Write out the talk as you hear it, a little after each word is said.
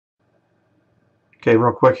Okay,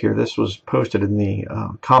 real quick here. This was posted in the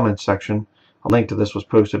comments section. A link to this was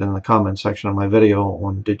posted in the comments section of my video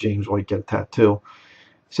on Did James White Get a Tattoo?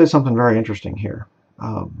 It says something very interesting here.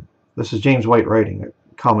 This is James White writing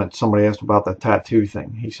a comment. Somebody asked about that tattoo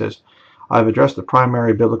thing. He says, I've addressed the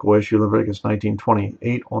primary biblical issue, Leviticus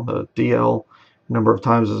 19:28, on the DL a number of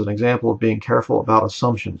times as an example of being careful about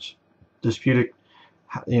assumptions. Disputed,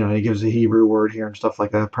 he gives the Hebrew word here and stuff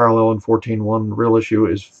like that. Parallel in 14:1, the real issue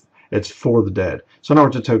is it's for the dead. So in other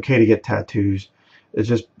words, it's okay to get tattoos. It's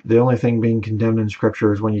just the only thing being condemned in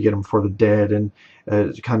Scripture is when you get them for the dead, and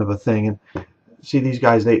it's kind of a thing. And see, these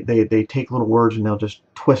guys, they take little words and they'll just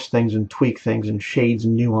twist things and tweak things and shades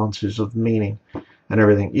and nuances of meaning and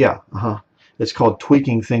everything. Yeah, it's called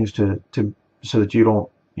tweaking things so that you don't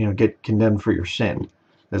get condemned for your sin.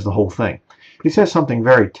 Is the whole thing. He says something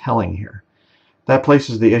very telling here. That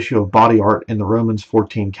places the issue of body art in the Romans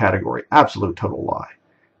 14 category. Absolute total lie,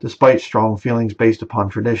 despite strong feelings based upon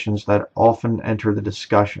traditions that often enter the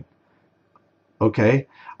discussion. Okay,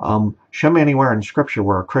 show me anywhere in Scripture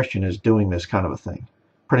where a Christian is doing this kind of a thing,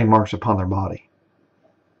 printing marks upon their body.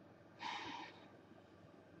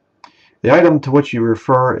 The item to which you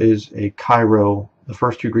refer is a Chi-Rho, the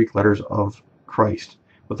first two Greek letters of Christ,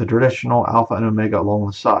 with the traditional Alpha and Omega along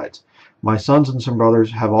the sides. My sons and some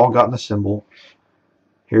brothers have all gotten the symbol.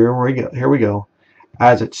 Here we go,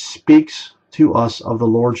 as it speaks to us of the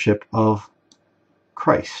Lordship of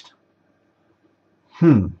Christ.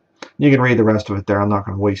 You can read the rest of it there. I'm not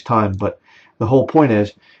going to waste time, but the whole point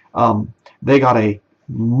is they got a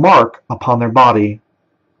mark upon their body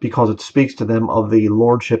because it speaks to them of the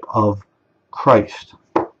Lordship of Christ.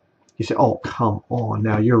 You say, oh, come on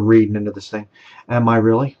now, you're reading into this thing. Am I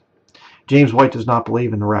really? James White does not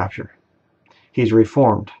believe in the rapture. He's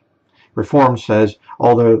Reformed. Reformed says,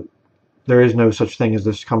 although there is no such thing as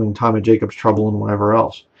this coming time of Jacob's trouble and whatever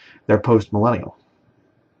else, they're post-millennial.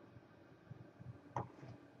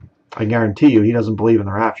 I guarantee you he doesn't believe in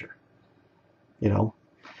the rapture.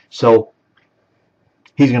 So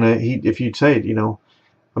he's gonna, if you'd say, he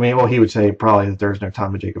would say probably that there's no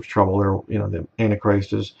time of Jacob's trouble. The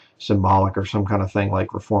Antichrist is symbolic or some kind of thing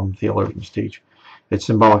like Reformed theologians teach. It's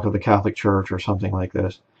symbolic of the Catholic Church or something like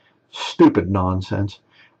this. Stupid nonsense.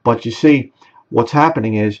 But you see, what's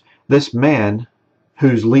happening is this man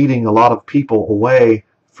who's leading a lot of people away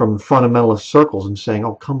from fundamentalist circles and saying,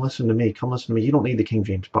 oh, come listen to me, you don't need the King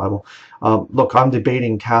James Bible. Look, I'm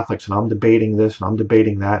debating Catholics and I'm debating this and I'm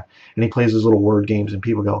debating that, and he plays his little word games and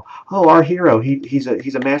people go, oh, our hero, he's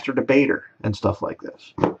a master debater and stuff like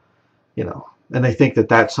this, and they think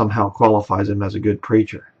that somehow qualifies him as a good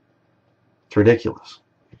preacher. It's ridiculous.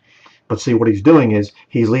 But see, what he's doing is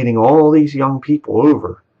he's leading all these young people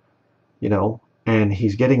over, and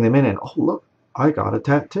he's getting them in, and oh, look, I got a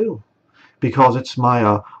tattoo because it's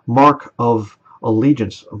my mark of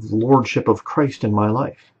allegiance, of lordship of Christ in my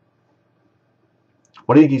life.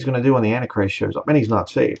 What do you think he's going to do when the Antichrist shows up? And he's not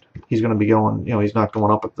saved. He's going to be going, he's not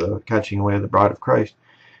going up at the catching away of the bride of Christ.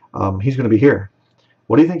 He's going to be here.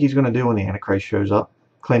 What do you think he's going to do when the Antichrist shows up,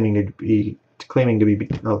 claiming to be, if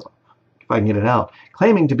I can get it out,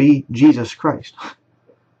 claiming to be Jesus Christ?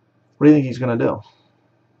 What do you think he's going to do?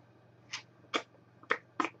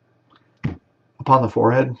 Upon the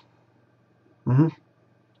forehead?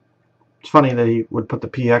 It's funny that he would put the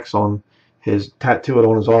PX on his, tattoo it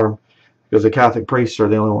on his arm, because the Catholic priests are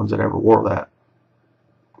the only ones that ever wore that.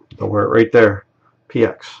 They'll wear it right there,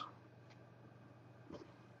 PX.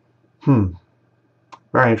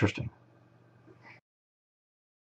 Very interesting.